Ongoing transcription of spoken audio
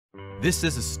This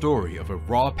is a story of a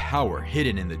raw power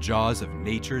hidden in the jaws of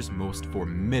nature's most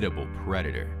formidable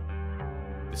predator,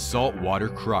 the saltwater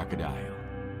crocodile.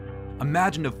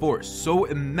 Imagine a force so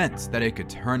immense that it could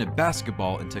turn a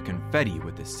basketball into confetti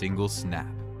with a single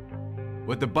snap.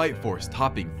 With the bite force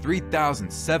topping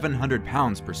 3,700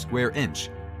 pounds per square inch,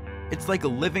 it's like a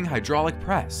living hydraulic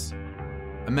press.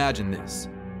 Imagine this: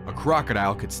 a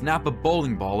crocodile could snap a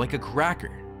bowling ball like a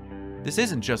cracker. This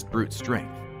isn't just brute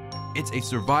strength. It's a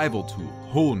survival tool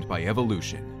honed by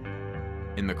evolution.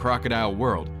 In the crocodile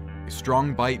world, a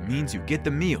strong bite means you get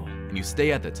the meal and you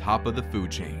stay at the top of the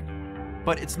food chain.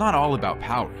 But it's not all about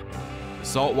power. The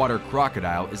saltwater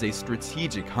crocodile is a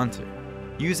strategic hunter,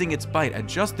 using its bite at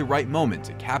just the right moment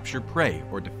to capture prey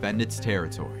or defend its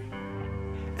territory.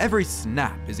 Every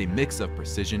snap is a mix of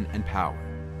precision and power.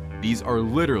 These are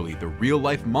literally the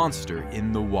real-life monster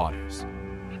in the waters,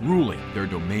 ruling their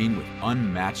domain with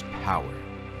unmatched power.